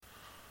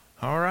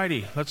All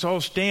righty, let's all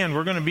stand.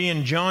 We're going to be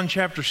in John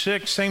chapter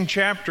 6, same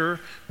chapter.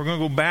 We're going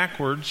to go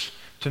backwards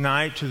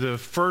tonight to the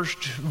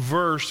first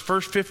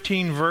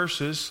 15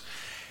 verses.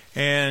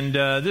 And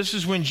this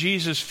is when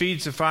Jesus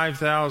feeds the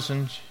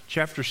 5,000,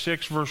 chapter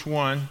 6, verse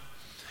 1.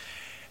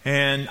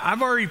 And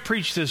I've already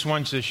preached this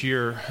once this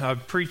year.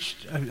 I've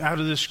preached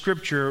out of this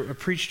scripture. I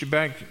preached it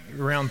back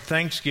around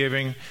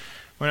Thanksgiving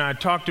when I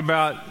talked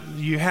about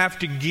you have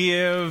to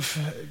give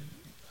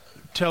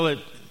till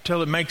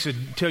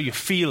you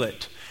feel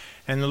it.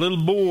 And the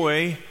little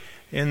boy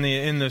in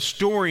the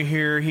story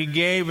here, he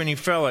gave and he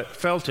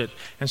felt it.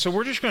 And so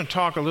we're just going to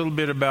talk a little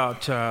bit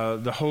about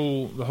the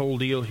whole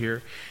deal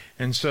here.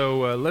 And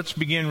so let's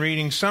begin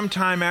reading.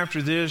 Sometime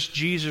after this,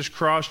 Jesus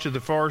crossed to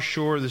the far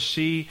shore of the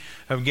Sea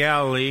of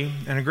Galilee,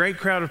 and a great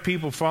crowd of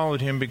people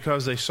followed him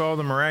because they saw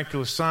the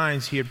miraculous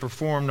signs he had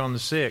performed on the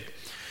sick.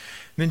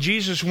 Then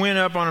Jesus went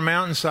up on a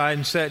mountainside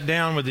and sat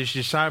down with his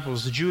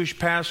disciples. The Jewish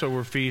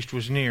Passover feast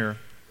was near.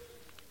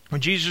 When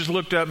Jesus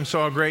looked up and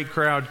saw a great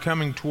crowd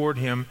coming toward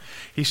him,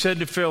 he said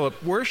to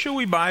Philip, "Where shall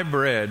we buy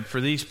bread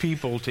for these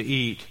people to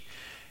eat?"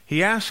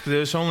 He asked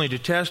this only to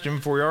test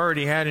him, for he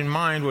already had in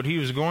mind what he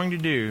was going to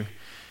do.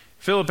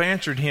 Philip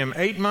answered him,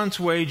 8 months'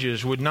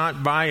 wages would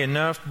not buy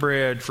enough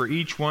bread for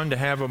each one to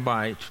have a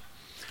bite.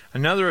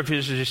 Another of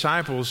his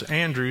disciples,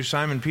 Andrew,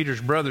 Simon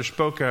Peter's brother,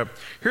 spoke up.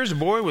 "Here's a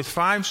boy with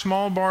 5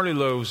 small barley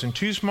loaves and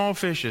 2 small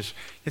fishes."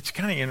 It's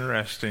kind of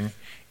interesting.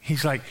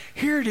 He's like,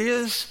 "Here it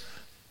is."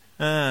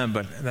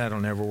 But that'll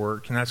never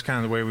work, and that's kind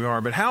of the way we are.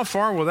 But how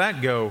far will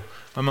that go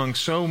among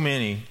so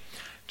many?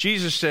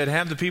 Jesus said,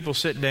 "Have the people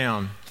sit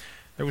down."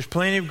 There was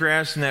plenty of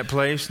grass in that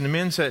place, and the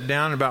men sat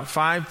down, about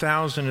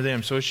 5,000 of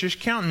them. So it's just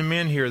counting the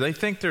men here. They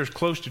think there's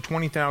close to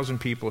 20,000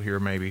 people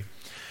here, maybe.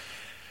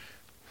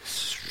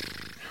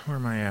 Where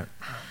am I at?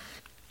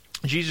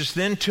 Jesus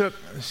then took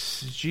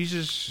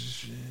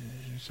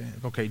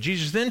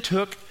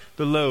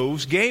the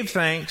loaves, gave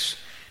thanks,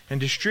 and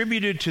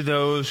distributed to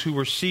those who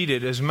were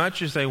seated as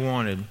much as they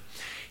wanted.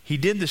 He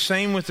did the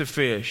same with the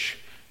fish.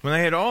 When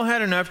they had all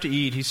had enough to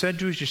eat, he said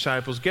to his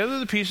disciples, "Gather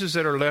the pieces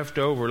that are left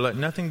over, let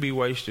nothing be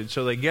wasted."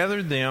 So they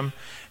gathered them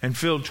and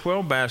filled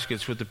 12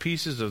 baskets with the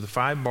pieces of the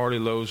 5 barley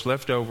loaves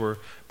left over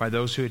by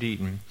those who had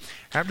eaten.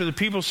 After the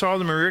people saw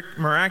the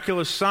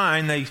miraculous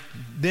sign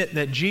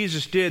that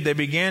Jesus did, they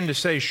began to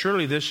say,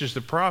 "Surely this is the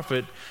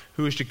prophet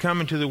who is to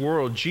come into the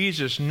world."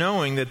 Jesus,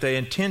 knowing that they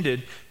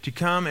intended to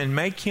come and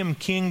make him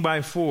king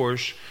by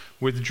force,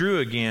 withdrew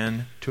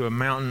again to a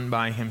mountain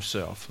by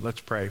himself. Let's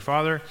pray.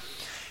 Father,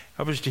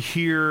 help us to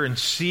hear and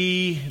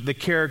see the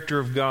character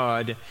of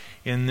God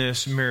in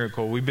this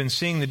miracle. We've been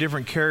seeing the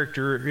different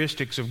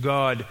characteristics of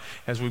God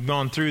as we've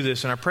gone through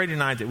this, and I pray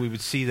tonight that we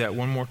would see that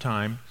one more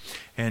time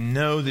and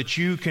know that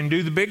you can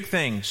do the big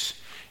things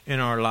in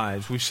our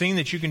lives. We've seen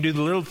that you can do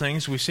the little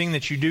things. We've seen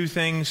that you do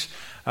things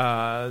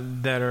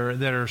that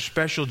are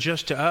special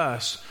just to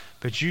us,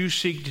 but you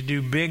seek to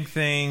do big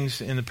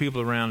things in the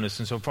people around us.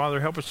 And so, Father,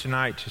 help us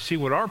tonight to see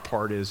what our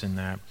part is in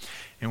that.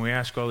 And we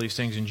ask all these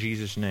things in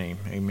Jesus' name.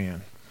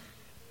 Amen.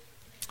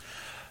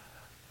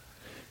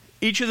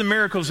 Each of the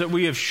miracles that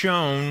we have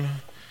shown,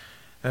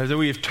 that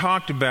we have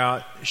talked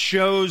about,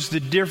 shows the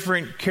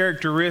different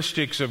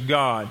characteristics of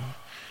God.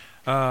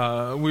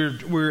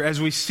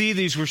 As we see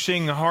these, we're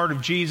seeing the heart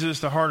of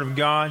Jesus, the heart of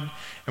God,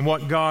 and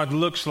what God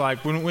looks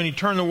like. When he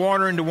turned the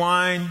water into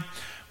wine,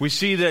 we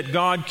see that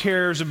God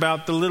cares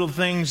about the little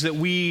things that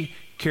we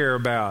care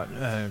about.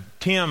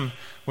 Tim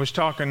was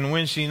talking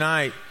Wednesday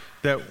night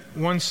that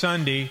one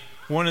Sunday,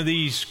 one of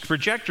these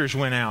projectors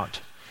went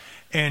out.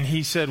 And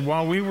he said,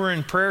 while we were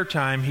in prayer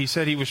time, he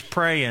said he was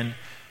praying,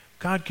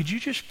 "God, could you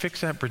just fix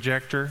that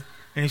projector?"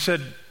 And he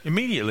said,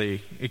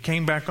 immediately, it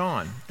came back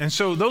on. And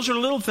so those are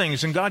little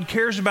things, and God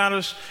cares about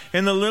us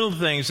in the little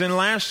things. And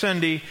last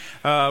Sunday,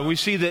 we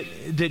see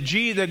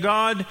that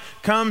God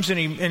comes and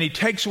he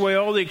takes away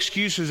all the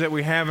excuses that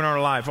we have in our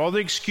life. All the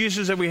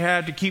excuses that we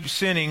had to keep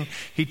sinning,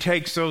 he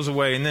takes those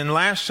away. And then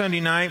last Sunday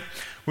night,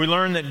 we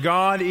learn that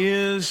God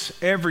is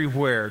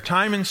everywhere.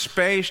 Time and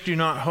space do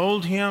not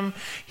hold him.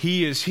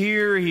 He is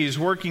here. He is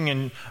working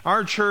in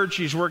our church.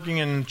 He's working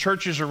in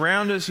churches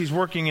around us. He's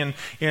working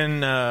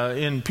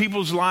in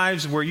people's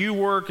lives where you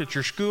work, at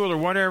your school or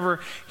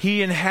whatever.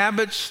 He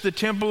inhabits the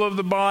temple of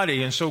the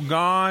body. And so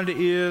God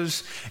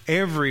is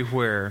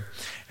everywhere.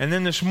 And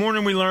then this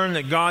morning we learn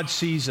that God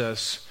sees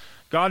us.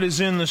 God is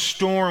in the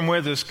storm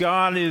with us.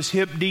 God is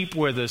hip deep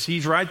with us.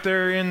 He's right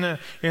there in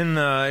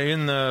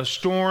the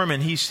storm,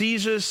 and he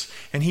sees us,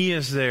 and he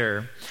is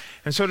there.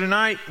 And so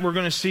tonight we're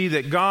going to see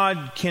that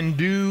God can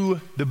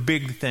do the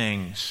big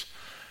things.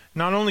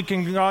 Not only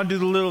can God do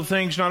the little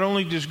things, not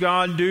only does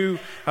God do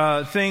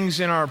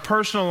things in our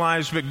personal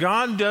lives, but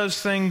God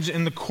does things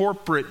in the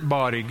corporate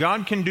body.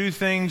 God can do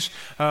things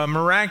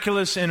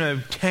miraculous in a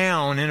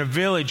town, in a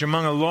village,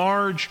 among a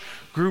large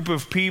group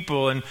of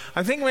people. And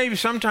I think maybe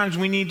sometimes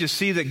we need to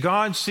see that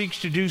God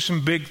seeks to do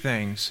some big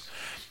things.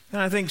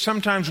 And I think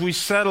sometimes we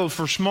settle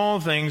for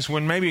small things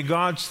when maybe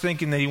God's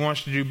thinking that he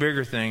wants to do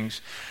bigger things.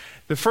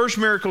 The first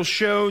miracle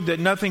showed that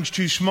nothing's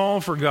too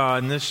small for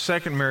God, and this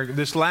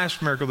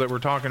last miracle that we're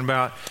talking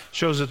about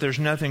shows that there's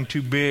nothing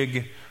too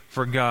big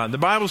for God. The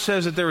Bible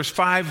says that there was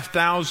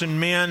 5,000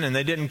 men, and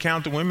they didn't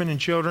count the women and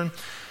children,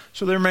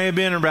 so there may have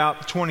been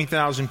about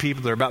 20,000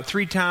 people there, about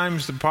 3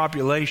 times the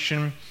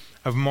population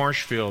of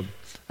Marshfield.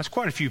 That's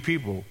quite a few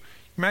people.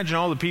 Imagine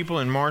all the people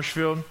in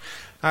Marshfield.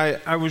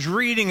 I was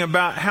reading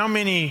about how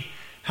many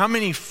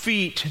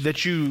feet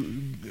that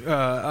you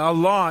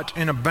allot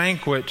in a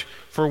banquet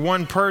for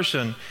one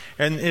person.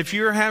 And if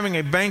you're having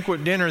a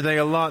banquet dinner, they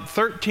allot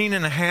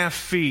 13.5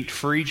 feet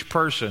for each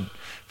person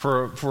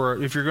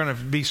for if you're going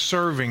to be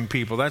serving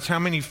people. That's how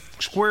many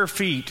square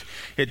feet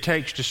it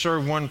takes to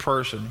serve one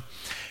person.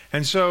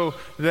 And so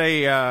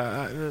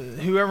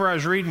whoever I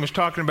was reading was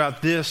talking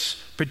about this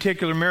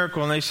particular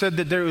miracle, and they said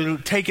that it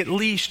would take at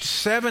least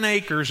 7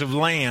 acres of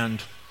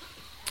land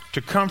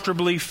to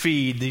comfortably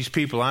feed these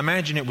people. I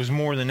imagine it was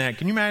more than that.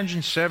 Can you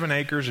imagine 7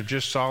 acres of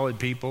just solid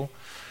people?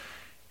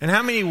 And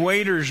how many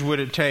waiters would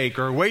it take,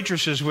 or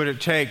waitresses would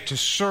it take to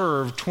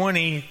serve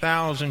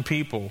 20,000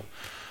 people?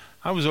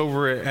 I was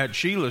over at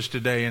Sheila's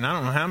today, and I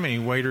don't know how many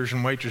waiters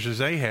and waitresses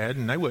they had,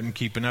 and they wasn't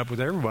keeping up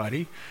with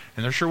everybody.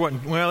 And there sure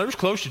wasn't, well, there was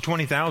close to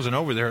 20,000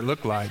 over there, it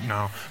looked like.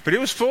 No, but it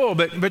was full.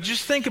 But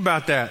just think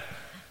about that.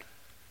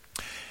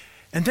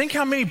 And think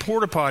how many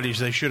porta potties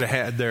they should have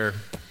had there.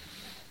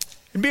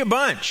 It'd be a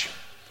bunch.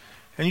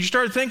 And you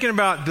start thinking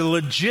about the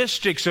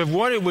logistics of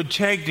what it would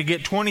take to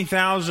get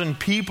 20,000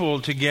 people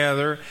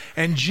together,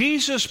 and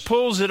Jesus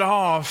pulls it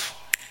off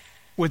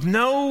with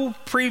no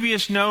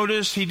previous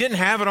notice. He didn't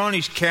have it on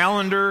his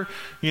calendar,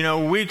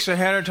 weeks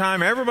ahead of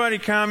time. Everybody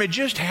come. It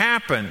just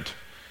happened.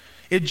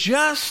 It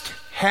just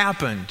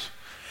happened.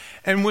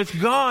 And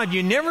with God,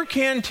 you never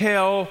can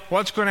tell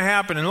what's going to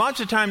happen. And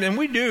lots of times, and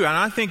we do, and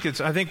I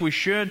think we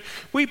should.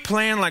 We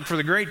plan, like for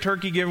the Great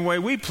Turkey Giveaway,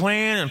 we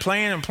plan and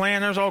plan and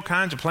plan. There's all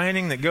kinds of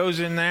planning that goes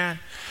in that.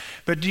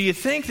 But do you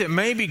think that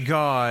maybe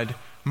God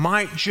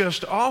might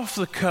just off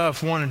the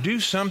cuff want to do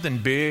something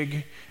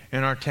big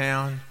in our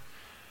town?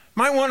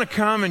 Might want to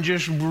come and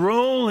just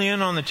roll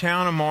in on the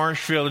town of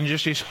Marshfield and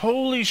just His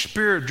Holy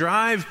Spirit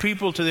drive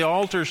people to the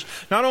altars,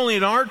 not only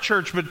at our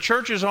church, but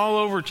churches all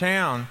over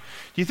town.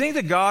 Do you think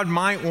that God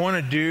might want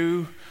to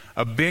do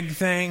a big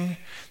thing?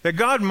 That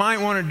God might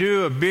want to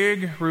do a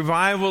big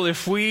revival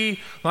if we,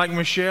 like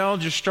Michelle,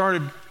 just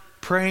started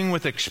praying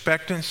with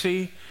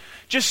expectancy?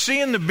 Just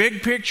seeing the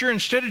big picture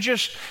instead of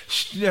just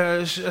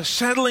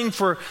settling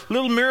for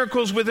little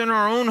miracles within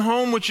our own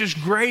home, which is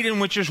great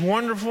and which is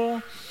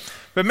wonderful.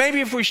 But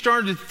maybe if we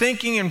started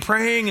thinking and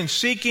praying and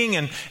seeking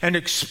and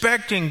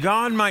expecting,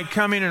 God might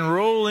come in and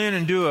roll in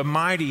and do a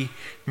mighty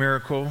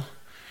miracle.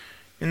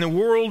 In the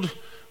world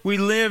we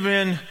live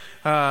in,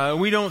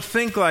 we don't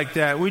think like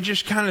that. We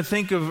just kind of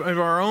think of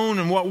our own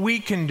and what we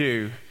can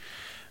do.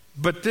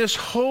 But this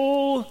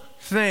whole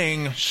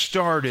thing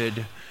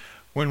started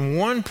when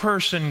one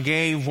person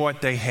gave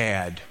what they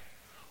had.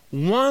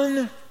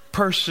 One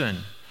person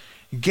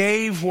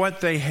gave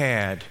what they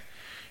had.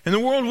 In the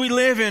world we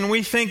live in,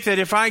 we think that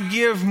if I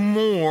give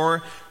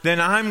more, then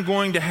I'm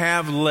going to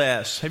have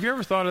less. Have you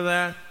ever thought of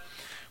that?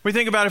 We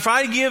think about if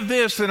I give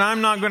this, then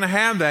I'm not going to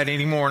have that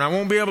anymore, and I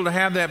won't be able to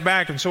have that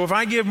back. And so if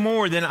I give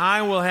more, then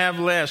I will have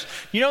less.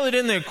 You know that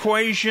in the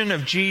equation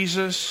of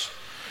Jesus,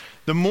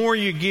 the more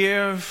you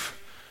give,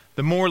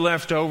 the more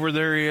left over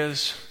there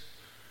is.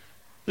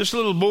 This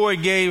little boy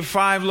gave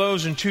 5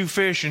 loaves and 2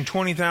 fish, and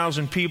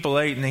 20,000 people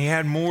ate, and he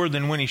had more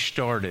than when he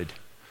started.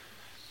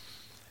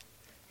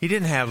 He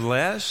didn't have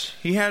less.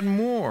 He had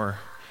more.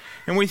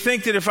 And we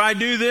think that if I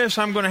do this,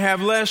 I'm going to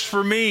have less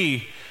for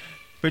me.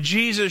 But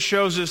Jesus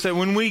shows us that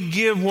when we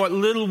give what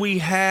little we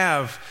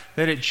have,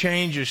 that it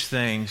changes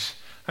things.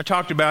 I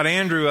talked about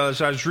Andrew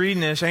as I was reading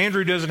this.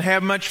 Andrew doesn't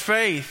have much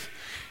faith.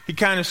 He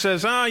kind of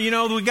says,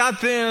 we got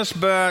this,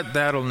 but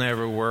that'll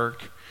never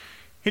work.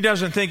 He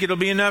doesn't think it'll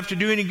be enough to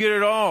do any good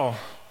at all.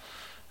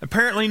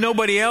 Apparently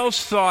nobody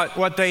else thought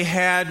what they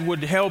had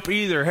would help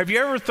either. Have you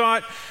ever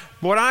thought,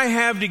 what I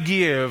have to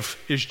give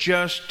is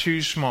just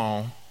too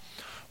small?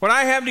 What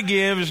I have to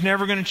give is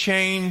never going to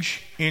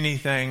change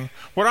anything.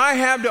 What I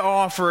have to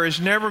offer is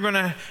never going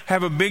to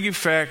have a big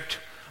effect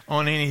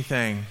on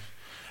anything.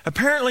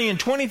 Apparently in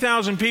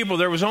 20,000 people,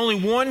 there was only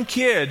one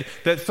kid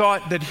that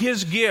thought that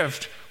his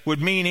gift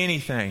would mean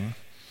anything.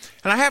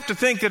 And I have to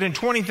think that in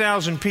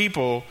 20,000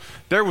 people,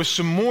 there was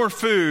some more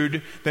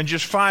food than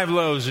just 5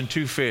 loaves and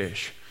 2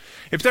 fish.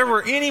 If there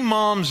were any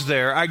moms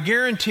there, I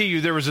guarantee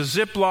you there was a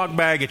Ziploc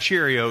bag of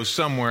Cheerios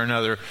somewhere or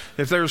another.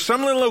 If there was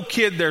some little old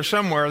kid there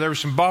somewhere, there was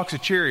some box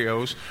of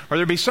Cheerios, or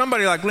there'd be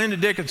somebody like Linda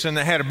Dickinson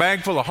that had a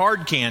bag full of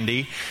hard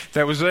candy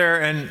that was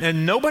there,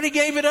 and nobody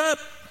gave it up.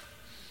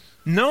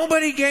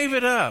 Nobody gave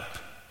it up.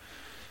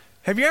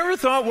 Have you ever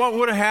thought what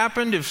would have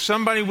happened if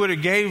somebody would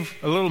have gave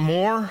a little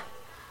more?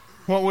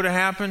 What would have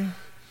happened?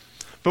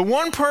 But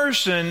one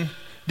person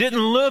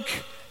didn't look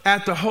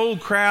at the whole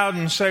crowd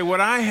and say, what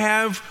I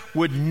have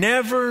would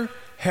never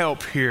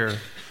help here.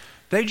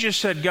 They just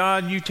said,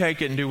 God, you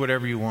take it and do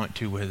whatever you want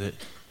to with it.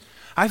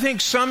 I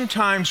think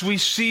sometimes we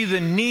see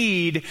the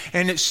need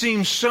and it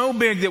seems so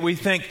big that we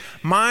think,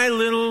 my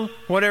little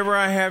whatever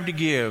I have to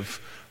give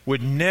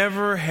would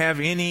never have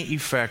any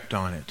effect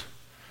on it.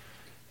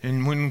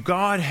 And when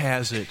God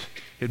has it,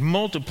 it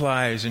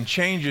multiplies and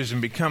changes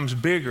and becomes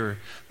bigger.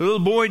 The little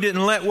boy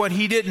didn't let what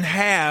he didn't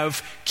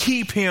have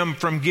keep him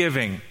from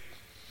giving.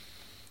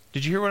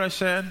 Did you hear what I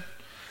said?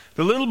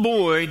 The little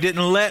boy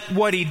didn't let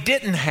what he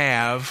didn't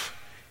have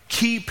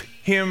keep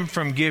him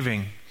from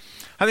giving.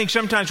 I think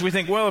sometimes we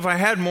think, well, if I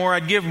had more,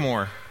 I'd give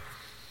more.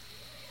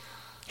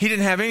 He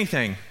didn't have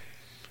anything,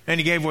 and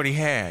he gave what he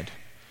had.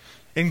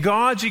 In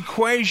God's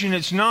equation,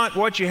 it's not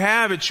what you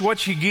have, it's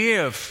what you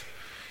give.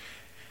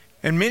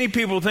 And many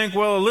people think,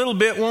 well, a little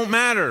bit won't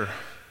matter.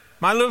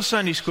 My little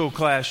Sunday school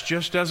class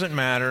just doesn't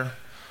matter.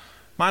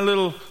 My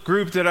little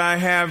group that I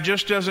have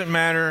just doesn't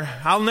matter.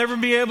 I'll never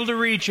be able to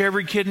reach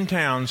every kid in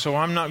town, so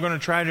I'm not going to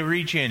try to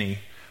reach any.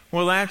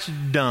 Well, that's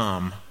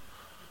dumb.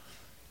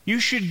 You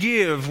should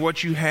give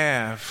what you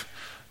have.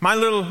 My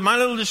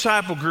little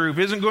disciple group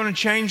isn't going to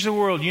change the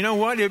world. You know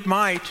what? It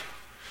might.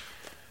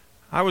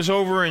 I was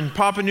over in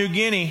Papua New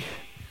Guinea,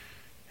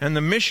 and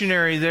the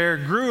missionary there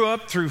grew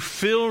up through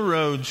Phil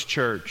Rhodes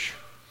Church.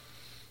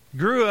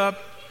 Grew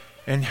up,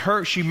 and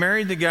she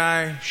married a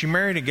guy,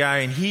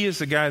 and he is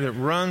the guy that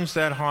runs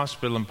that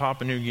hospital in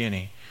Papua New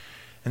Guinea.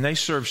 And they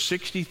serve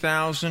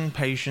 60,000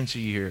 patients a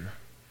year.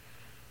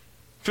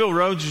 Phil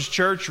Rhodes'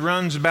 church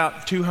runs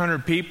about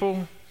 200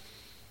 people.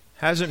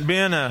 Hasn't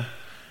been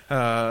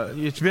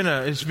it's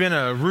been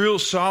a real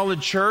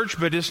solid church,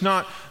 but it's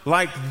not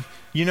like,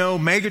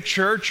 mega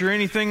church or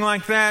anything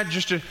like that.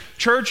 Just a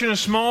church in a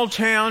small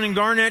town in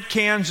Garnett,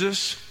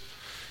 Kansas,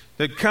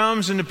 that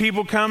comes and the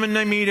people come and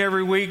they meet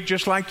every week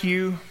just like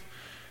you,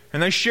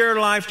 and they share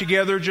life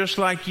together just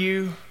like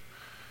you.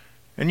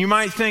 And you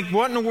might think,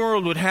 what in the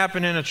world would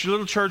happen in a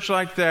little church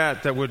like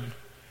that would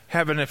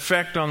have an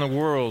effect on the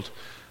world?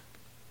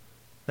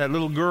 That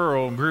little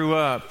girl grew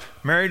up,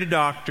 married a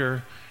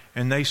doctor,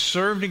 and they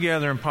serve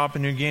together in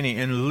Papua New Guinea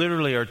and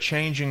literally are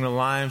changing the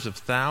lives of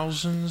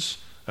thousands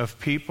of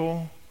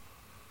people.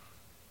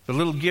 The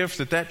little gift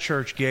that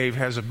church gave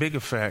has a big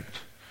effect.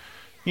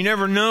 You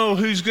never know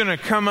who's going to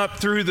come up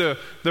through the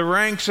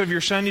ranks of your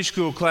Sunday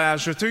school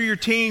class or through your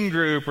teen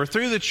group or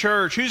through the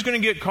church, who's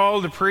going to get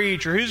called to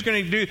preach or who's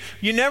going to do.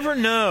 You never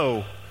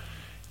know.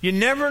 You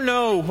never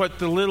know what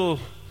the little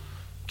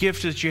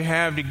gift that you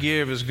have to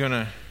give is going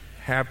to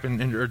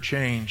happen or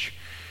change.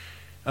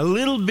 A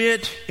little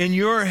bit in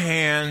your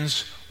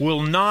hands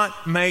will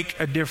not make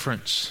a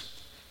difference.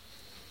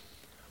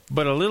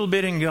 But a little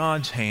bit in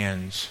God's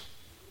hands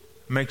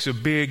makes a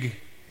big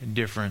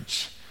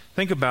difference.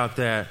 Think about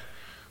that.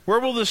 Where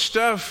will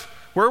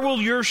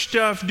your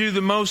stuff do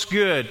the most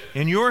good?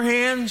 In your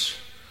hands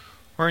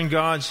or in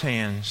God's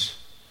hands?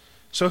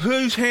 So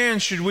whose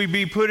hands should we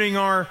be putting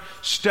our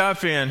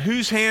stuff in?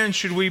 Whose hands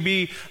should we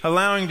be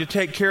allowing to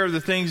take care of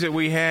the things that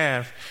we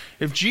have?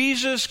 If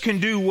Jesus can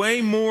do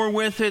way more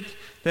with it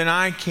than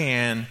I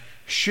can,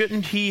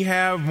 shouldn't he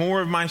have more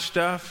of my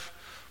stuff,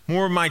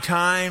 more of my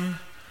time,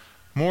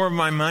 more of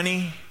my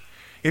money?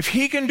 If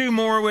he can do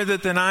more with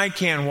it than I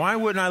can, why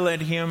wouldn't I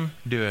let him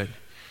do it?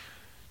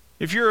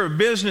 If you're a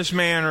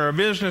businessman or a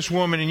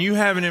businesswoman and you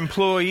have an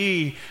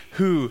employee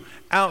who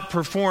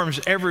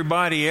outperforms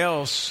everybody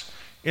else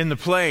in the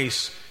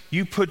place,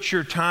 you put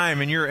your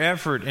time and your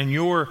effort and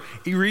your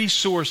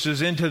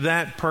resources into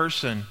that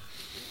person.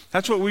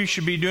 That's what we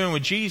should be doing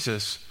with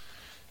Jesus.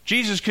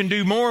 Jesus can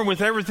do more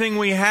with everything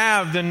we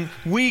have than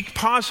we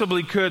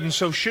possibly could, and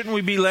so shouldn't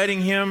we be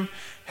letting him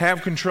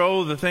have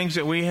control of the things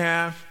that we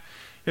have?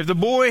 If the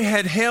boy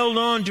had held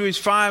on to his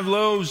 5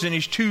 loaves and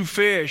his 2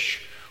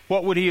 fish,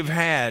 what would he have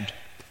had?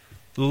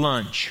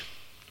 Lunch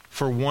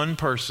for one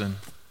person.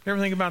 You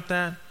ever think about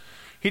that?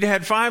 He'd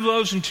have had 5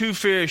 loaves and 2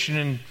 fish, and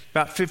in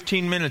about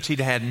 15 minutes he'd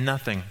have had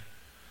nothing.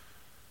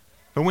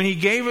 But when he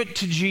gave it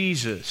to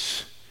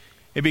Jesus,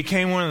 it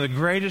became one of the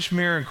greatest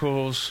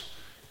miracles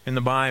in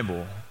the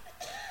Bible.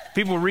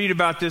 People read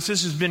about this.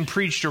 This has been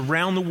preached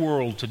around the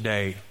world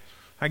today.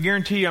 I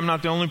guarantee you I'm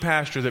not the only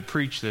pastor that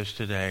preached this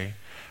today.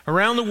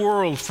 Around the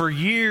world for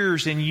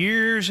years and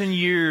years and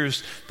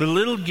years, the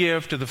little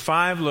gift of the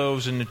 5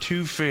 loaves and the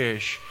 2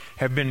 fish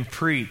have been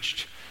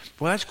preached.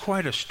 Well, that's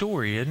quite a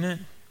story, isn't it?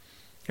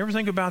 You ever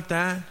think about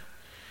that?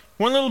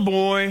 One little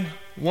boy,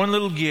 one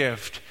little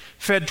gift,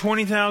 fed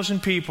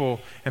 20,000 people,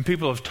 and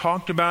people have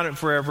talked about it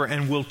forever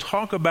and will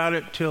talk about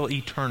it till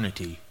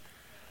eternity.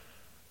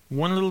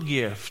 One little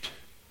gift.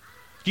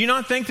 Do you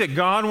not think that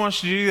God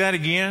wants to do that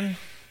again?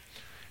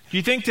 Do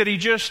you think that he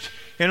just,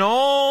 in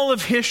all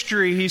of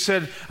history, he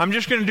said, I'm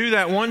just going to do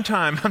that one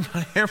time. I'm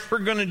not ever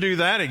going to do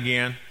that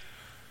again.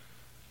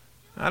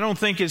 I don't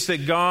think it's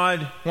that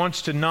God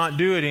wants to not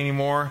do it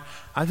anymore.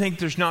 I think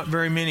there's not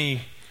very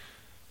many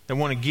that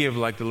want to give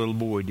like the little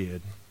boy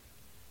did.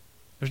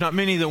 There's not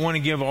many that want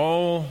to give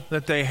all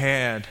that they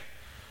had.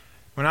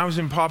 When I was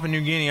in Papua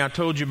New Guinea, I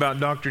told you about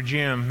Dr.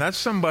 Jim. That's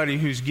somebody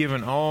who's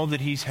given all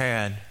that he's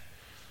had.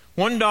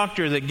 One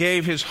doctor that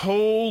gave his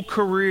whole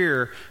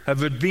career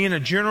of being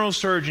a general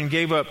surgeon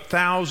gave up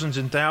thousands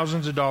and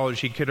thousands of dollars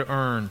he could have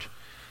earned.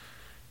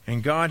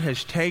 And God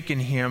has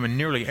taken him, and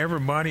nearly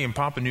everybody in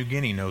Papua New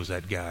Guinea knows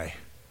that guy.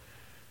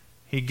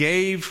 He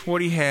gave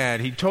what he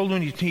had. He told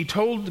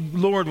the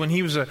Lord when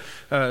he was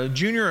a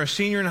junior or a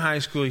senior in high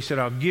school, he said,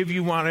 I'll give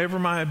you whatever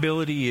my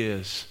ability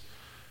is.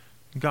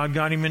 God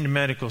got him into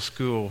medical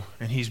school,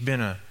 and he's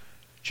been a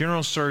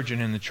general surgeon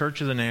in the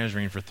Church of the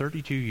Nazarene for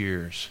 32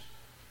 years.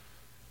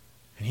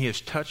 And he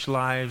has touched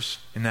lives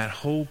in that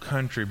whole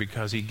country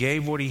because he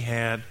gave what he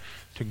had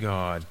to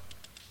God.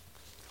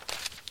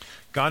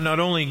 God not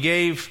only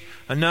gave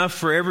enough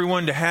for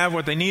everyone to have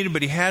what they needed,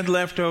 but he had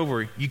left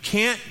over.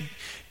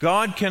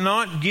 God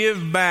cannot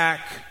give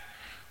back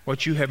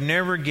what you have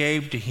never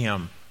gave to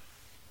him.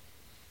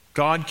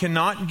 God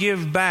cannot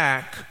give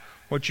back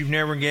what you've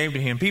never gave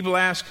to him. People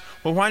ask,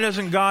 well, why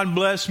doesn't God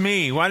bless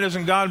me? Why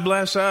doesn't God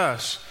bless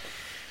us?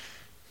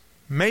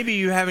 Maybe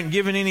you haven't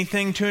given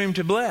anything to him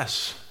to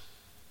bless.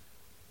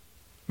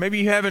 Maybe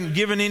you haven't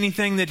given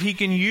anything that he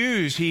can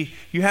use.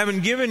 You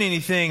haven't given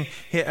anything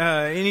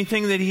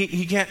that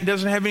he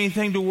doesn't have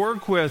anything to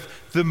work with.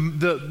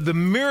 The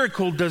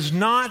miracle does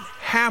not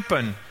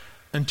happen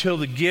until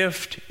the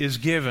gift is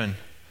given.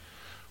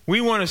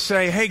 We want to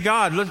say, hey,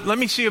 God, let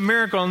me see a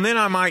miracle, and then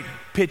I might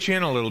pitch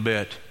in a little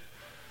bit.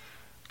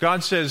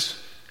 God says,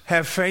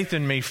 have faith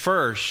in me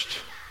first,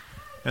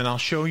 and I'll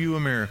show you a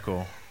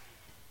miracle.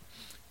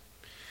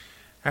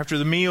 After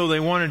the meal, they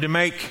wanted to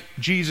make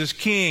Jesus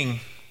king.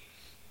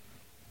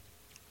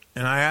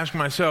 And I asked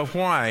myself,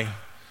 why?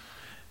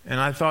 And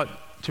I thought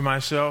to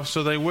myself,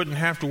 so they wouldn't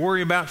have to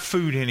worry about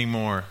food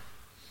anymore.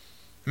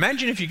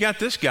 Imagine if you got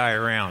this guy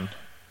around.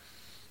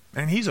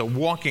 And he's a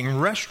walking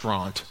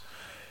restaurant,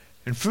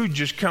 and food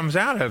just comes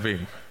out of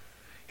him.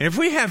 And if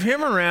we have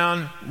him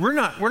around, we're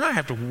not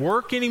have to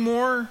work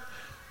anymore.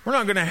 We're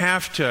not going to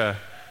have to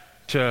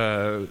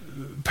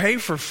pay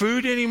for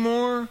food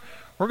anymore.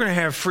 We're going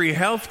to have free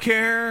health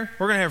care.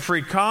 We're going to have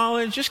free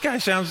college. This guy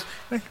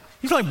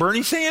he's like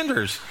Bernie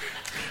Sanders.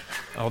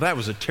 Oh, that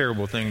was a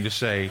terrible thing to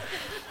say,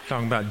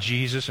 talking about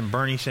Jesus and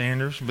Bernie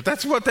Sanders. But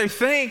that's what they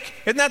think.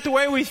 Isn't that the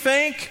way we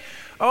think?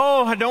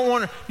 Oh, I don't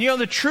want to.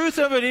 The truth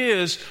of it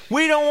is,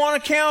 we don't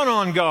want to count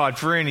on God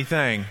for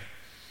anything.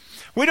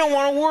 We don't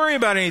want to worry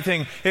about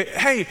anything.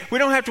 Hey, we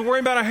don't have to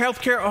worry about our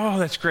health care. Oh,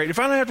 that's great. If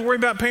I don't have to worry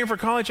about paying for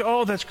college,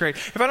 oh, that's great.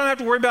 If I don't have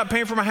to worry about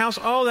paying for my house,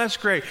 oh, that's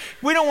great.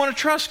 We don't want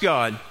to trust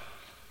God.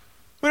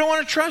 We don't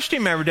want to trust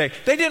him every day.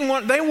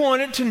 They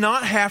wanted to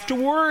not have to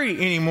worry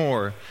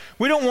anymore.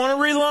 We don't want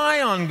to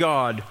rely on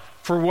God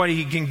for what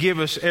he can give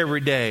us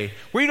every day.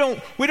 We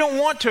don't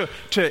want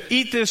to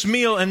eat this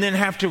meal and then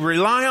have to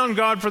rely on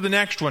God for the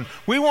next one.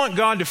 We want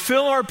God to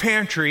fill our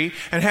pantry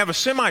and have a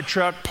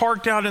semi-truck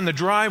parked out in the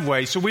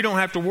driveway so we don't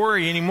have to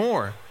worry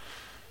anymore.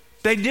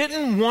 They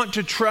didn't want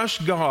to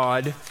trust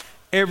God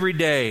every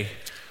day.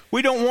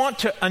 We don't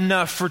want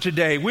enough for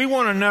today. We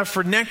want enough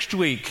for next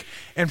week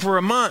and for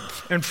a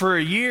month and for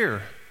a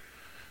year.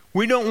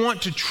 We don't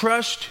want to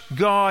trust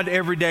God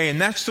every day,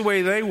 and that's the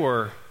way they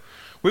were.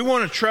 We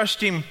want to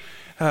trust him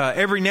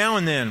every now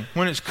and then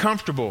when it's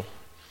comfortable.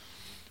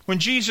 When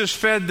Jesus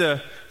fed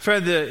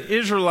the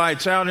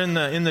Israelites out in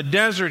the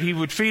desert, he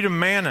would feed them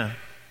manna.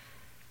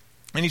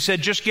 And he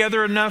said, just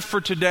gather enough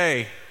for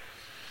today.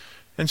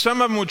 And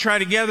some of them would try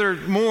to gather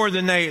more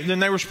than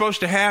they were supposed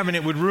to have, and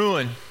it would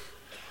ruin.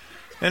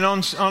 And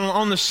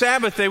on the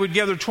Sabbath, they would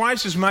gather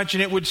twice as much,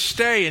 and it would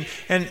stay.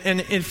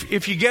 And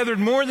if you gathered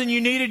more than you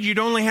needed, you'd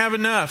only have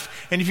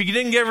enough. And if you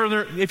didn't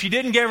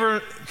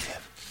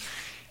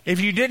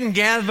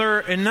gather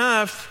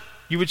enough,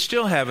 you would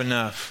still have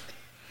enough.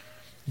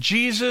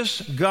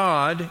 Jesus,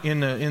 God, in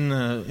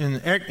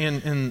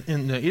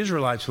the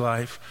Israelites'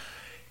 life,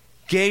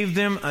 gave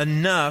them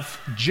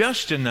enough,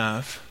 just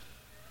enough,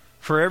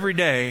 for every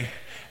day.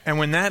 And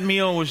when that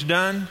meal was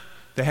done,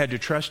 they had to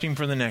trust him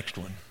for the next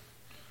one.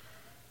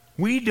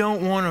 We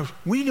don't want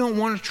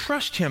to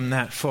trust him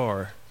that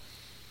far.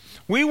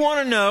 We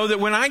want to know that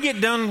when I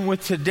get done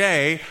with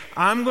today,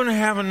 I'm going to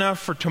have enough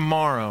for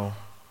tomorrow.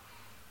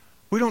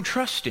 We don't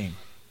trust him.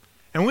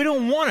 And we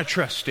don't want to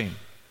trust him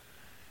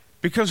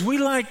because we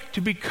like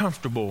to be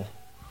comfortable.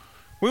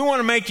 We want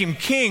to make him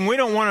king. We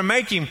don't want to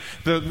make him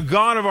the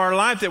God of our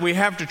life that we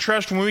have to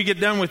trust. When we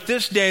get done with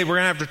this day, we're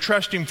going to have to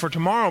trust him for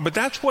tomorrow. But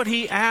that's what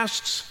he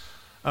asks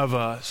of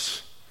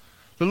us.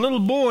 The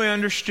little boy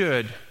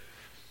understood.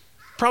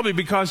 Probably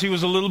because he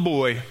was a little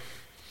boy.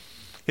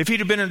 If he'd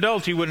have been an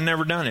adult, he would have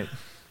never done it.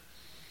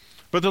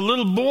 But the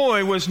little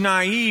boy was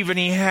naive, and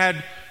he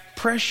had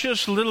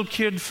precious little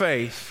kid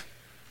faith.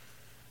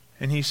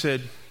 And he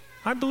said,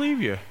 I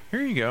believe you.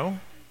 Here you go.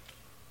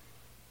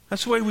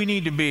 That's the way we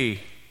need to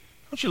be.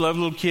 Don't you love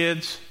little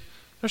kids?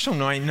 They're so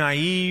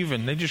naive,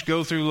 and they just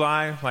go through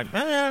life like,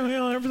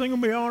 everything will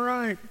be all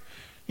right.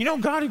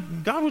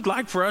 God would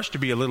like for us to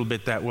be a little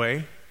bit that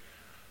way.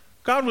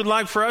 God would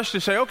like for us to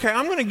say, okay,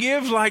 I'm going to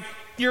give like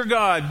you're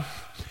God,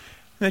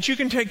 that you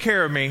can take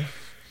care of me.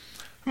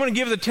 I'm going to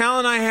give the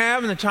talent I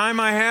have and the time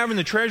I have and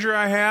the treasure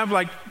I have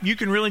like you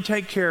can really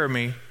take care of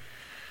me.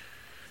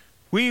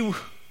 we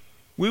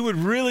would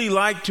really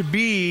like to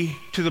be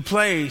to the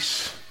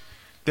place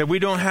that we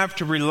don't have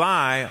to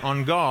rely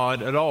on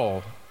God at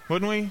all,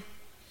 wouldn't we?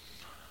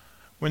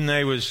 When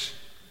they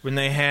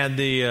had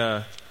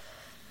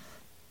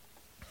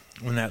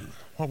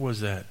what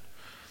was that?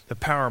 The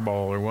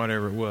Powerball or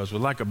whatever it was,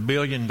 with like $1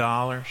 billion.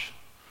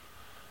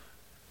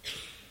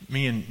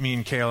 Me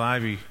and Cale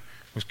Ivey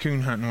was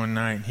coon hunting one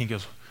night, and he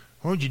goes,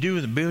 "What'd you do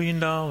with $1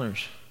 billion?" I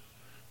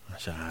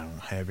said, "I don't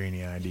have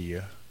any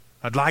idea.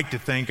 I'd like to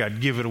think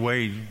I'd give it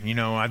away.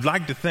 I'd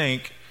like to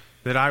think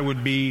that I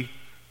would be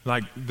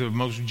like the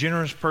most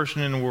generous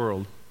person in the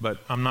world, but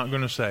I'm not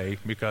going to say,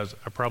 because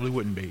I probably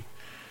wouldn't be."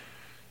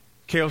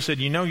 Cale said,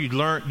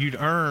 you'd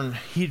earn,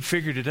 he'd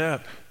figured it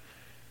up,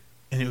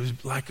 and it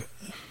was like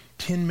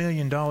 $10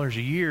 million a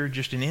year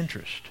just in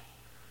interest.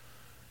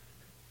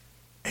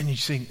 And you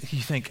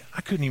think, I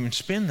couldn't even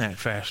spend that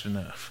fast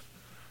enough.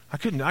 I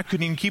couldn't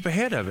even keep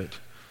ahead of it,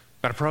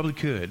 but I probably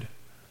could.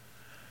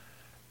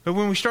 But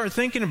when we start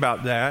thinking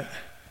about that,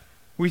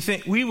 we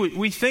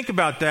think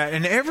about that,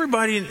 and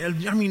everybody,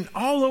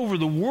 all over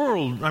the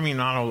world, I don't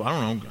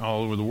know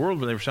all over the world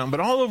where they were selling, but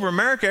all over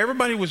America,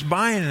 everybody was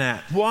buying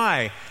that.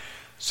 Why?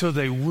 So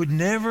they would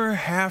never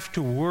have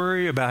to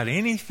worry about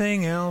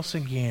anything else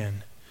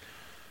again.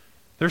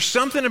 There's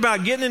something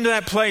about getting into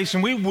that place,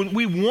 and we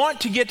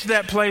want to get to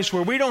that place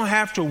where we don't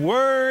have to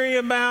worry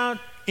about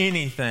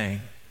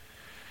anything.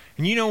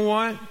 And you know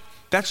what?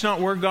 That's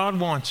not where God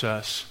wants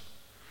us.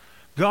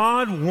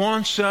 God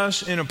wants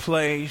us in a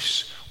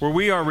place where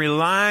we are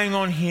relying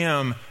on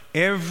Him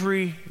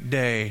every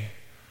day.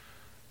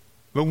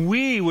 But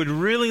we would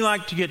really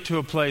like to get to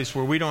a place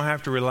where we don't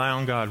have to rely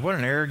on God. What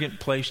an arrogant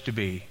place to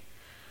be.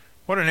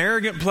 What an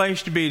arrogant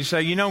place to be, to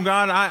say,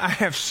 God, I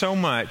have so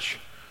much.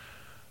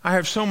 I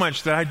have so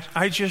much that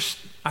I just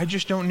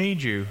don't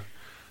need you.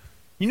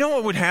 You know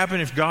what would happen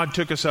if God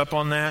took us up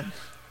on that?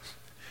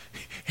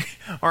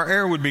 Our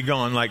air would be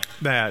gone like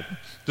that.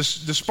 The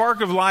spark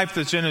of life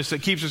that's in us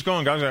that keeps us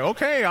going, God's like,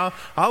 okay,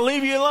 I'll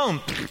leave you alone.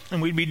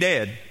 And we'd be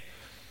dead.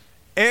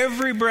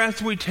 Every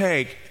breath we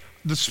take,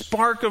 the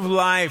spark of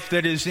life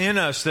that is in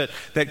us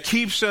that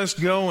keeps us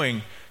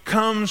going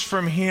comes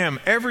from Him.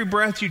 Every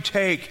breath you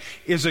take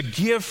is a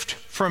gift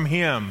from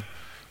Him.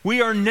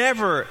 We are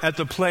never at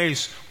the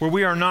place where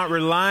we are not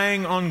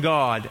relying on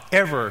God,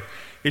 ever.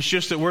 It's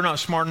just that we're not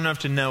smart enough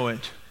to know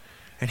it.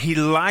 And He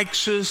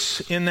likes us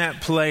in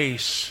that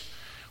place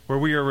where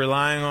we are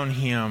relying on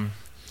Him.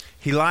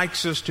 He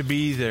likes us to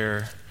be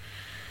there.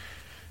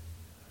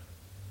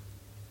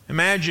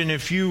 Imagine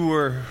if you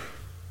were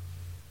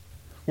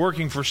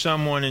working for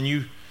someone and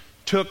you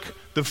took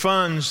the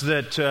funds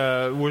that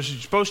was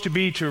supposed to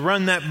be to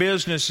run that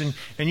business, and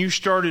you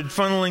started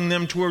funneling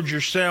them towards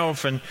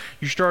yourself, and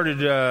you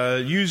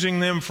started using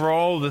them for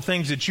all the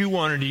things that you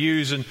wanted to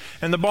use, and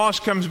the boss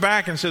comes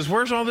back and says,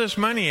 "Where's all this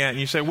money at?" And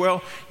you say,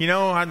 "Well,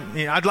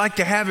 I'd like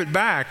to have it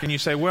back." And you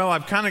say, "Well,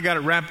 I've kind of got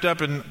it wrapped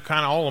up in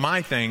kind of all of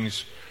my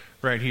things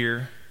right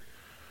here."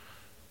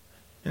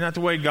 Isn't that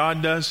the way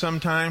God does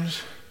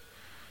sometimes?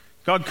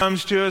 God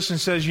comes to us and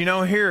says,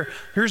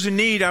 here's a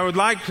need. I would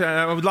like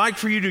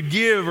for you to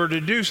give or to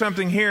do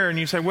something here. And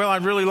you say, "Well,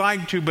 I'd really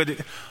like to, but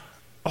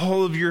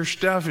all of your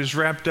stuff is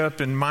wrapped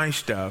up in my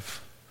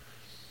stuff."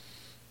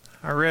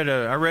 I read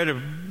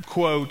a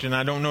quote, and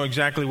I don't know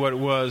exactly what it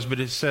was, but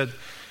it said,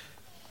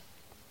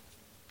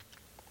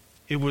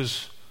 it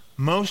was,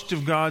 most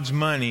of God's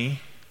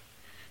money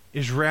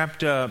is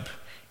wrapped up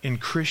in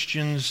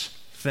Christians'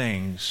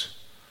 things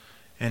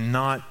and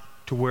not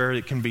to where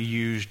it can be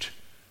used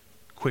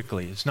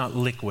quickly. It's not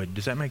liquid.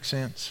 Does that make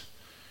sense?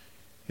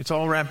 It's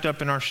all wrapped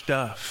up in our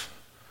stuff.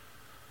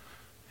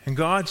 And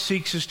God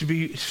seeks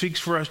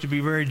for us to be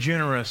very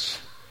generous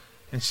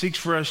and seeks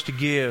for us to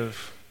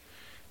give.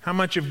 How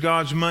much of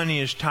God's money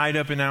is tied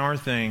up in our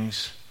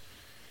things?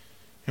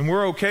 And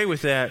we're okay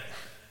with that.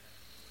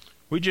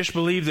 We just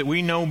believe that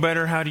we know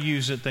better how to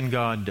use it than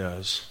God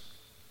does.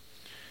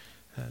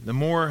 The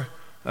more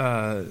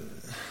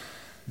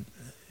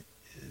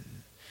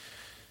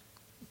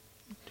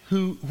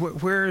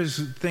where's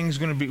things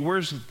going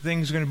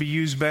to be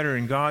used better,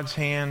 in God's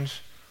hands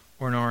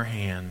or in our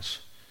hands?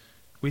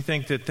 We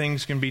think that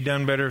things can be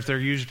done better if they're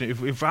used,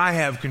 if I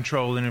have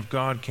control than if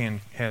God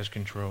has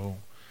control.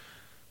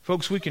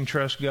 Folks, we can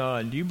trust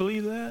God. Do you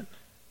believe that?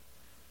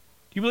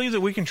 Do you believe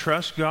that we can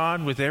trust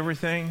God with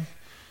everything?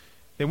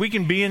 That we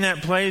can be in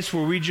that place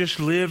where we just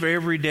live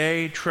every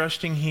day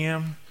trusting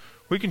Him?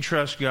 We can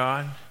trust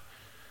God.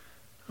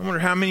 I wonder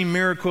how many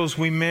miracles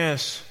we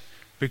miss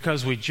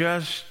because we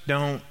just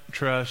don't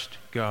trust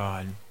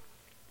God.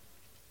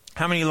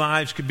 How many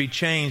lives could be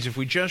changed if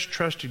we just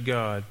trusted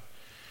God?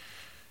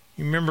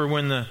 You remember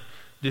when the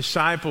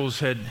disciples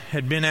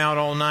had been out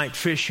all night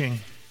fishing,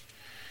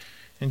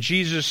 and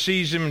Jesus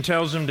sees them and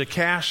tells them to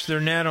cast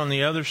their net on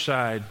the other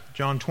side.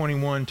 John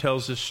 21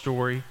 tells this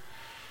story.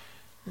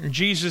 And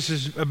Jesus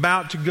is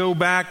about to go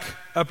back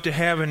up to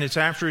heaven. It's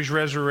after His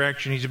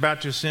resurrection. He's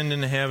about to ascend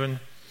into heaven.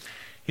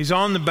 He's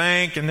on the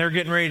bank, and they're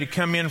getting ready to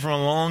come in from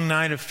a long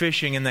night of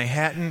fishing, and they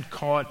hadn't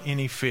caught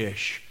any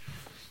fish.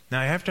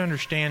 Now, you have to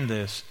understand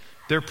this.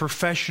 They're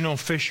professional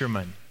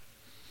fishermen.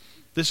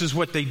 This is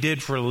what they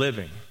did for a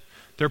living.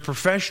 They're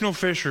professional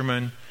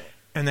fishermen,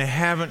 and they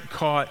haven't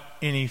caught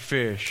any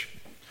fish.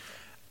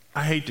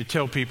 I hate to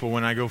tell people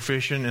when I go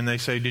fishing and they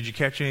say, did you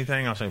catch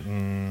anything? I'll say,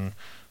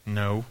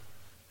 no.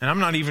 And I'm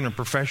not even a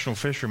professional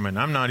fisherman.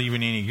 I'm not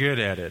even any good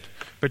at it.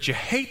 But you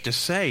hate to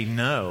say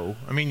no.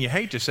 I mean, you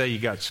hate to say you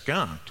got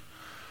skunked.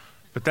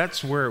 But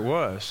that's where it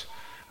was.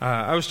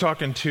 I was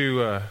talking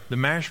to the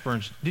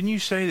Mashburns. Didn't you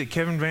say that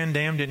Kevin Van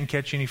Dam didn't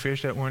catch any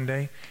fish that one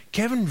day?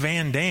 Kevin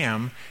Van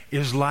Dam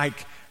is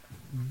like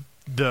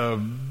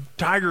the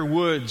Tiger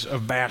Woods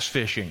of bass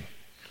fishing.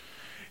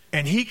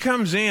 And he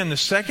comes in the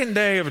second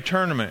day of a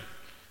tournament,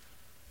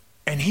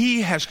 and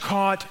he has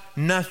caught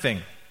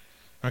nothing.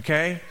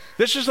 Okay?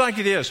 This is like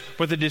it is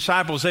with the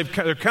disciples.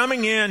 They're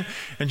coming in,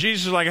 and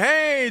Jesus is like,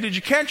 hey, did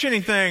you catch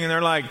anything? And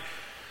they're like,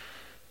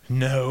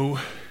 no.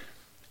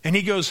 And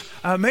he goes,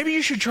 maybe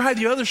you should try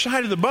the other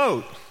side of the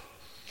boat.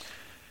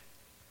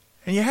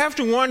 And you have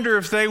to wonder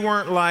if they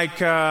weren't like,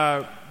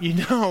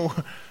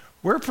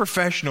 we're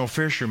professional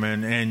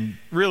fishermen, and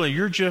really,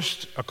 you're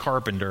just a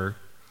carpenter.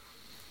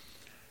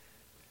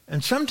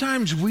 And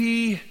sometimes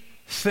we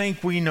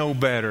think we know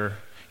better.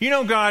 You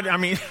know, God, I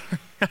mean,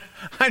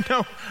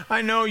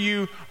 I know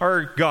you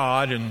are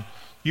God, and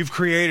you've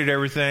created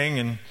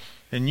everything,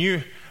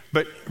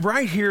 but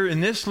right here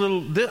in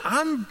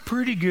I'm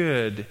pretty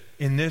good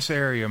in this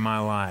area of my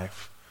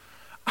life.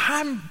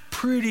 I'm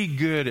pretty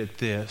good at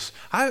this.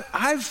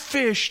 I've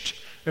fished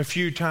a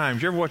few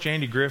times. You ever watch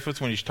Andy Griffith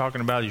when he's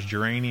talking about his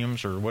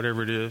geraniums or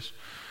whatever it is?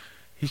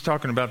 He's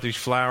talking about these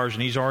flowers,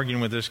 and he's arguing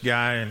with this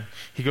guy, and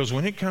he goes,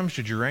 when it comes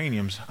to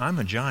geraniums, I'm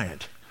a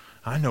giant.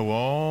 I know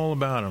all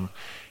about them.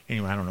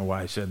 Anyway, I don't know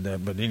why I said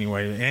that, but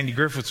anyway, Andy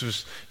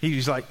Griffith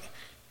he's like,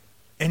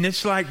 and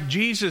it's like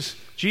Jesus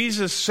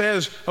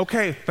says,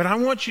 okay, but I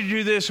want you to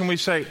do this, and we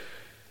say,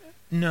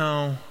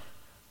 no,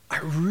 I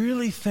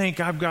really think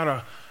I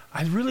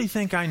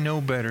know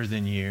better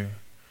than you.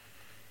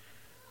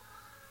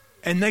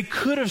 And they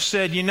could have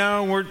said,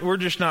 we're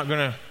just not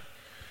going to.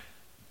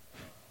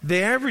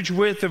 The average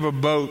width of a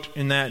boat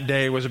in that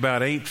day was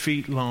about 8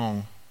 feet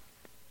long,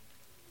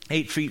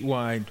 8 feet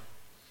wide.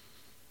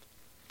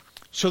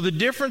 So the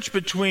difference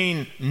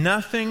between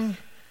nothing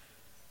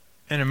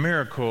and a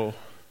miracle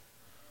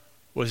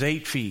was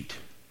 8 feet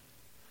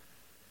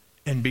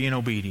and being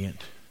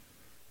obedient.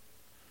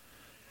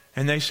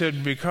 And they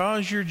said,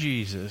 because you're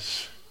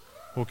Jesus,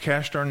 we'll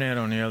cast our net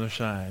on the other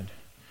side.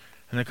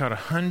 And they caught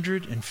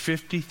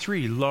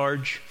 153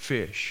 large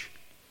fish.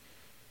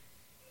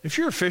 If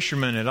you're a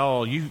fisherman at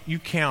all, you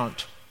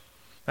count.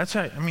 That's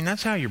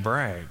how you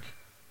brag,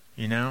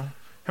 How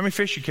many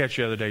fish you catch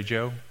the other day,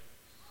 Joe?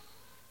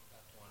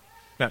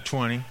 About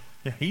 20.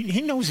 Yeah,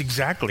 he knows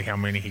exactly how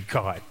many he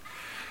caught.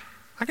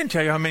 I can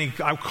tell you how many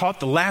I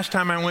caught the last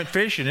time I went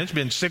fishing. It's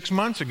been 6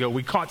 months ago.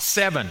 We caught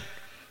 7.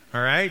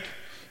 All right?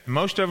 And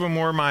most of them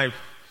were my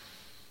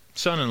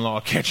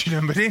son-in-law catching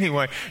them. But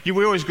anyway,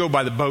 we always go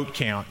by the boat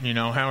count,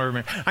 however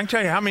many. I can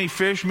tell you how many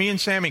fish me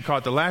and Sammy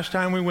caught. The last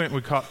time we went,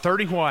 we caught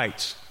 30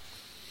 whites.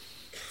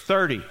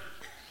 30. It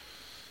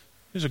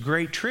was a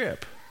great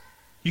trip.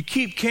 You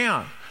keep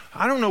count.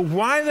 I don't know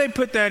why they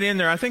put that in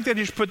there. I think they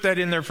just put that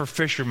in there for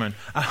fishermen.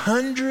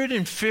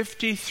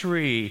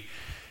 153.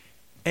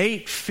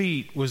 8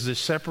 feet was the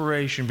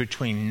separation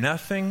between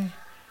nothing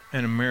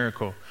and a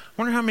miracle. I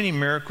wonder how many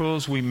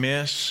miracles we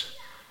miss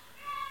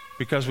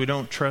because we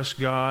don't trust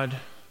God.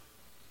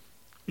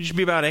 We should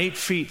be about 8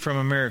 feet from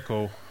a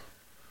miracle,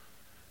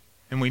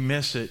 and we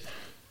miss it.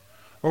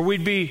 Or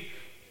we'd be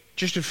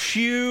just a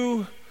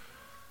few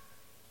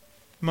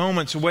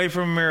moments away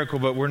from a miracle,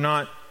 but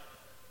we're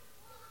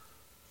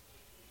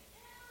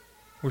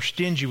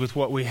stingy with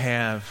what we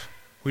have.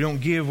 We don't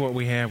give what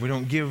we have. We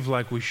don't give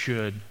like we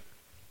should.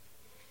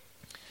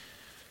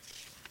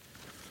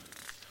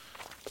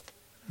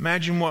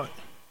 Imagine what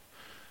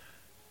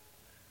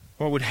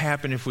would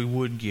happen if we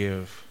would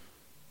give.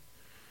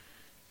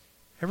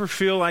 Ever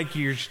feel like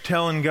you're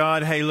telling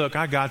God, hey, look,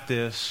 I got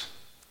this.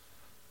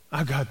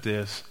 I'm going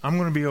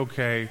to be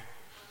okay.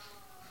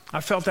 I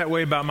felt that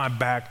way about my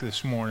back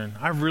this morning.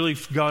 I really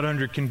got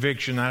under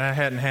conviction that I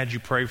hadn't had you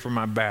pray for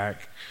my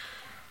back.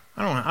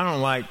 I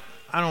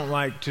don't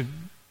like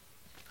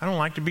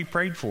to be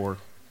prayed for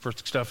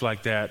stuff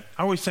like that.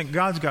 I always think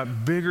God's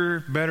got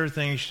bigger, better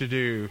things to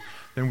do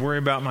than worry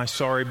about my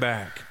sorry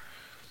back.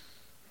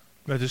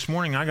 But this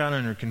morning I got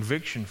under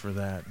conviction for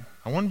that.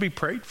 I want to be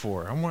prayed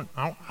for.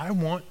 I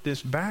want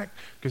this back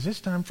because it's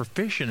time for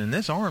fishing and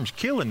this arm's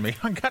killing me.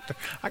 I got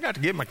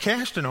to get my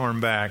casting arm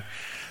back.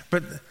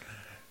 But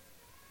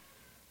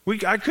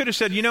I could have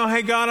said,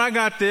 hey God, I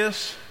got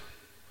this.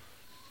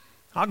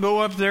 I'll go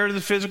up there to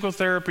the physical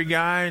therapy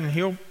guy and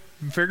he'll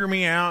figure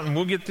me out and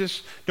we'll get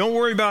this. Don't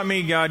worry about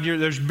me, God.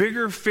 There's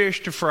bigger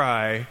fish to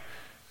fry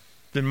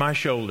than my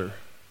shoulder.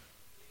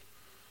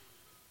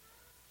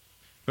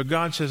 But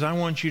God says, I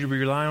want you to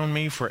rely on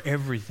me for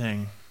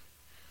everything.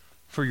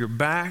 For your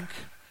back,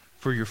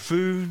 for your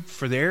food,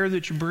 for the air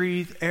that you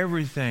breathe,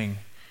 everything.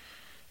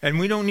 And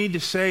we don't need to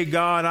say,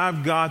 God,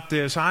 I've got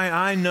this.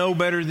 I know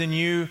better than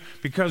you.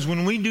 Because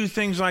when we do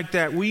things like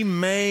that, we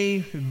may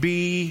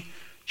be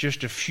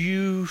just a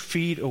few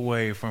feet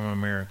away from a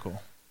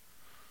miracle.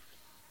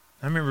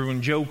 I remember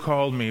when Joe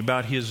called me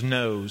about his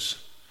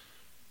nose.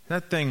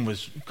 That thing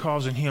was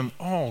causing him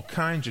all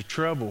kinds of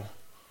trouble.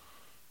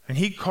 And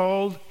he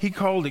called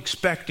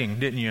expecting,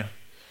 didn't you?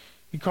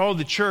 He called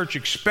the church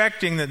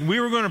expecting that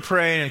we were going to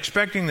pray and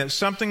expecting that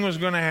something was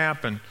going to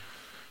happen.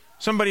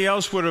 Somebody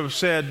else would have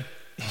said,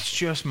 it's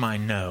just my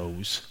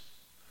nose.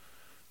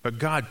 But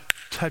God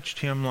touched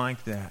him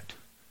like that.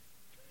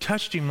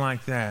 Touched him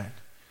like that.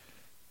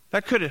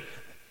 That could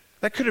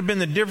have been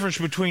the difference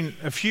between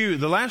a few.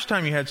 The last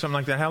time you had something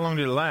like that, how long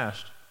did it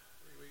last?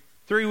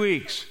 3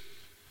 weeks.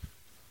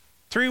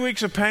 3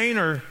 weeks of pain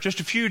or just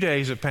a few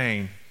days of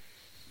pain?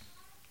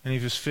 And he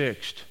was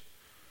fixed.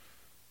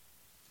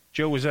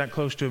 Joe was that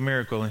close to a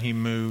miracle, and he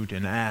moved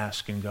and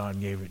asked, and God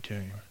gave it to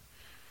him.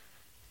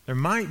 There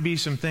might be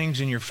some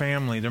things in your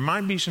family. There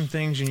might be some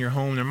things in your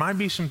home. There might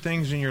be some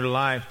things in your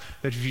life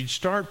that if you'd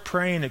start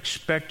praying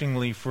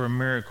expectingly for a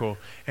miracle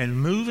and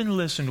move and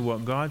listen to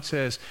what God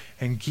says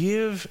and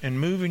give and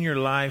move in your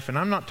life, and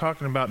I'm not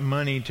talking about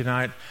money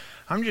tonight.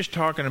 I'm just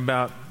talking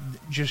about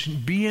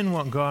just being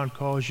what God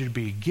calls you to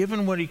be,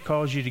 giving what He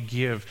calls you to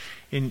give,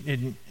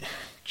 in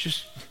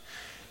just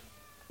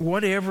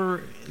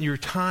whatever, your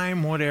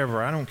time,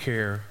 whatever, I don't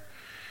care.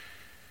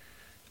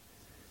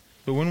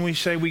 But when we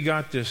say we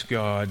got this,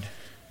 God,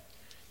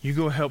 you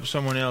go help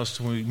someone else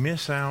and we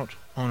miss out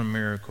on a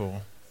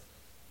miracle.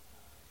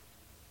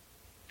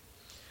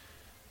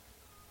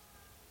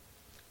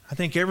 I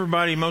think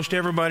most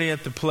everybody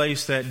at the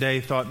place that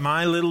day thought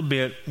my little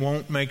bit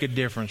won't make a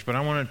difference. But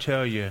I want to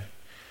tell you,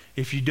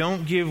 if you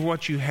don't give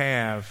what you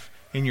have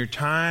in your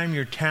time,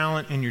 your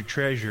talent, and your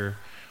treasure,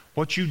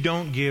 what you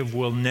don't give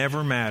will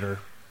never matter.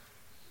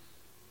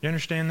 You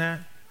understand that?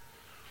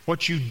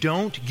 What you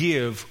don't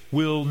give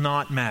will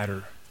not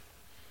matter.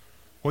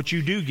 What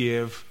you do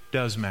give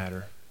does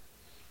matter.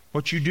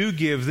 What you do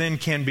give then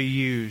can be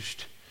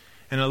used.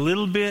 And a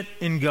little bit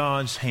in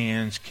God's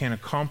hands can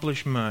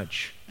accomplish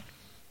much.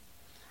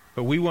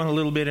 But we want a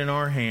little bit in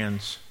our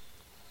hands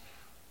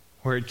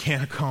where it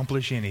can't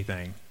accomplish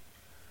anything.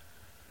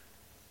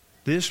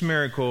 This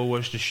miracle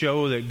was to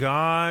show that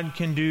God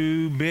can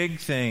do big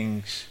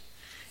things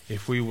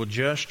if we will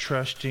just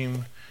trust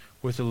Him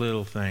with the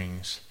little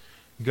things.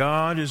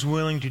 God is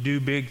willing to do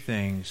big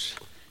things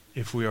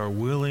if we are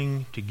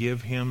willing to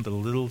give Him the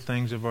little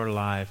things of our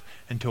life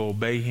and to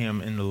obey Him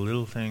in the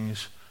little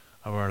things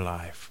of our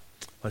life.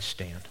 Let's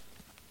stand.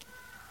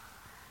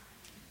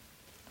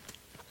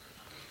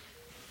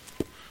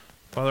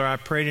 Father, I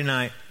pray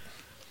tonight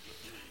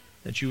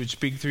that you would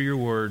speak through your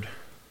word.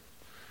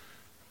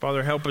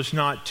 Father, help us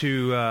not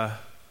to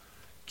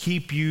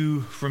keep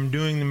you from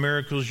doing the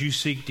miracles you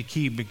seek to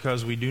keep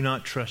because we do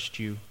not trust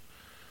you.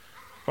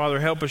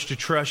 Father, help us to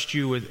trust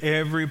you with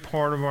every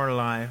part of our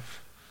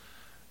life,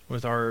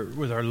 with our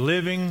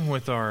living,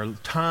 with our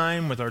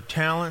time, with our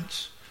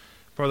talents.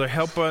 Father,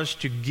 help us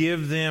to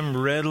give them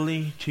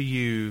readily to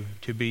you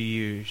to be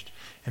used.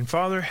 And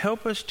Father,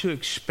 help us to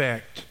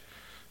expect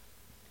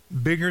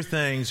bigger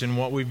things than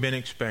what we've been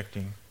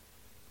expecting.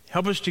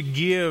 Help us to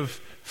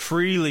give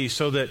freely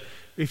so that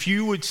if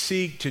you would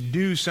seek to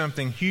do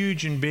something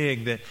huge and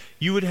big, that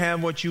you would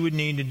have what you would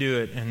need to do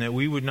it and that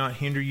we would not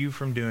hinder you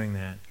from doing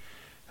that.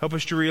 Help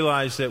us to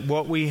realize that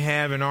what we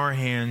have in our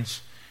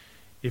hands,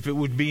 if it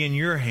would be in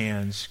your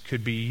hands,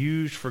 could be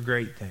used for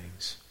great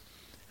things.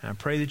 And I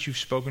pray that you've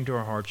spoken to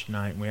our hearts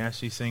tonight, and we ask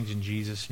these things in Jesus' name.